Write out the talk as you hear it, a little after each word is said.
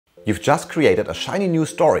You've just created a shiny new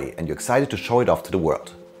story and you're excited to show it off to the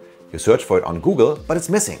world. You search for it on Google, but it's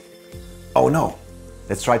missing. Oh no!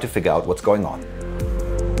 Let's try to figure out what's going on.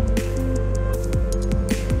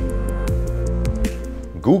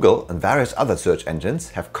 Google and various other search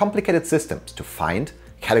engines have complicated systems to find,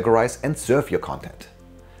 categorize and serve your content.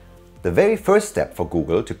 The very first step for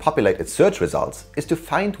Google to populate its search results is to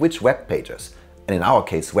find which web pages, and in our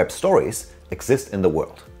case web stories, exist in the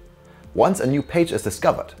world. Once a new page is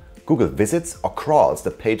discovered, Google visits or crawls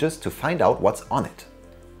the pages to find out what's on it.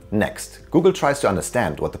 Next, Google tries to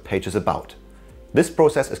understand what the page is about. This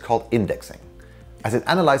process is called indexing. As it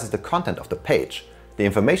analyzes the content of the page, the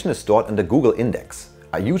information is stored in the Google Index,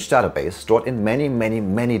 a huge database stored in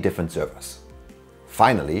many different servers.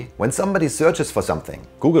 Finally, when somebody searches for something,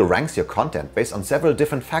 Google ranks your content based on several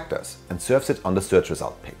different factors and serves it on the search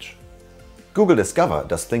result page. Google Discover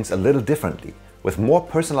does things a little differently, with more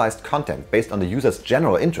personalized content based on the user's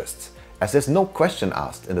general interests, as there's no question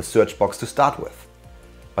asked in the search box to start with.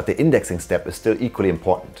 But the indexing step is still equally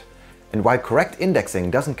important. And while correct indexing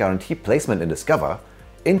doesn't guarantee placement in Discover,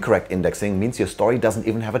 incorrect indexing means your story doesn't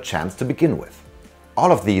even have a chance to begin with.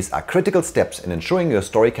 All of these are critical steps in ensuring your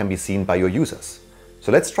story can be seen by your users.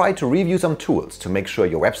 So let's try to review some tools to make sure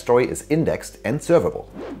your web story is indexed and servable.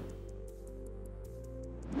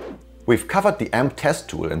 We've covered the AMP test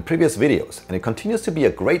tool in previous videos, and it continues to be a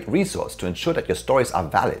great resource to ensure that your stories are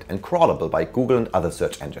valid and crawlable by Google and other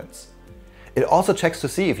search engines. It also checks to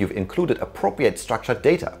see if you've included appropriate structured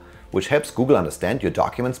data, which helps Google understand your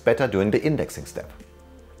documents better during the indexing step.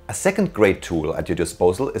 A second great tool at your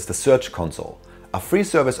disposal is the Search Console, a free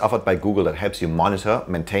service offered by Google that helps you monitor,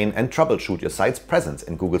 maintain and troubleshoot your site's presence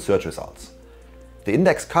in Google search results. The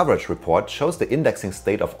Index Coverage Report shows the indexing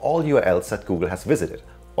state of all URLs that Google has visited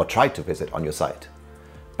or tried to visit on your site.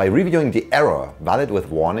 By reviewing the error, valid with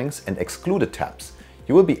warnings and excluded tabs,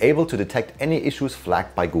 you will be able to detect any issues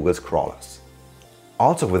flagged by Google's crawlers.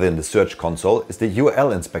 Also within the Search Console is the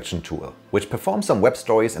URL inspection tool, which performs some web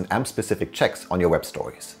stories and AMP-specific checks on your web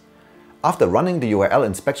stories. After running the URL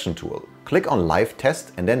inspection tool, click on Live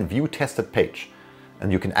Test and then View Tested Page, and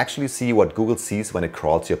you can actually see what Google sees when it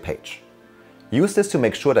crawls your page. Use this to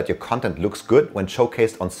make sure that your content looks good when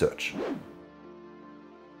showcased on search.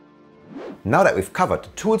 Now that we've covered the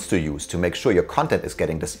tools to use to make sure your content is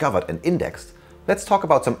getting discovered and indexed, let's talk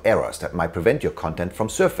about some errors that might prevent your content from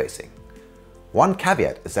surfacing. One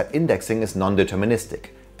caveat is that indexing is non-deterministic,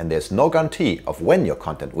 and there's no guarantee of when your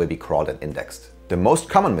content will be crawled and indexed. The most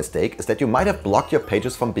common mistake is that you might have blocked your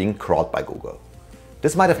pages from being crawled by Google.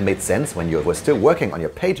 This might have made sense when you were still working on your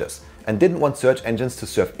pages and didn't want search engines to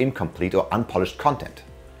serve incomplete or unpolished content.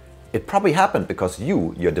 It probably happened because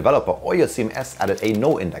you, your developer or your CMS added a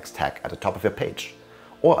no-index tag at the top of your page,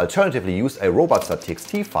 or alternatively used a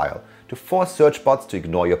robots.txt file to force search bots to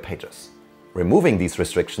ignore your pages. Removing these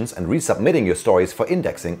restrictions and resubmitting your stories for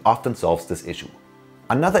indexing often solves this issue.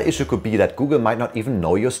 Another issue could be that Google might not even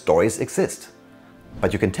know your stories exist.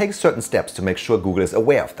 But you can take certain steps to make sure Google is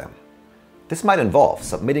aware of them. This might involve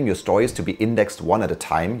submitting your stories to be indexed one at a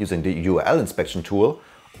time using the URL inspection tool,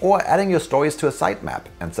 or adding your stories to a sitemap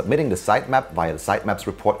and submitting the sitemap via the Sitemaps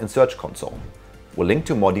report in Search Console. We'll link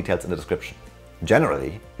to more details in the description.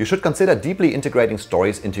 Generally, you should consider deeply integrating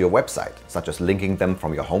stories into your website, such as linking them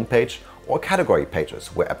from your homepage or category pages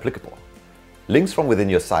where applicable. Links from within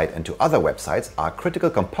your site and to other websites are a critical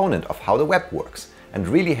component of how the web works and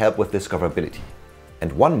really help with discoverability.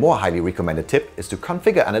 And one more highly recommended tip is to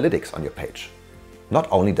configure analytics on your page. Not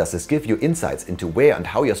only does this give you insights into where and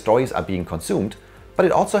how your stories are being consumed, but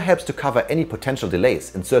it also helps to cover any potential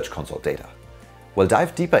delays in Search Console data. We'll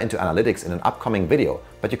dive deeper into analytics in an upcoming video,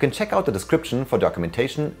 but you can check out the description for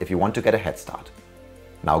documentation if you want to get a head start.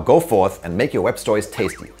 Now go forth and make your web stories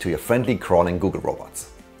tasty to your friendly crawling Google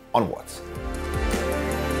robots. Onwards!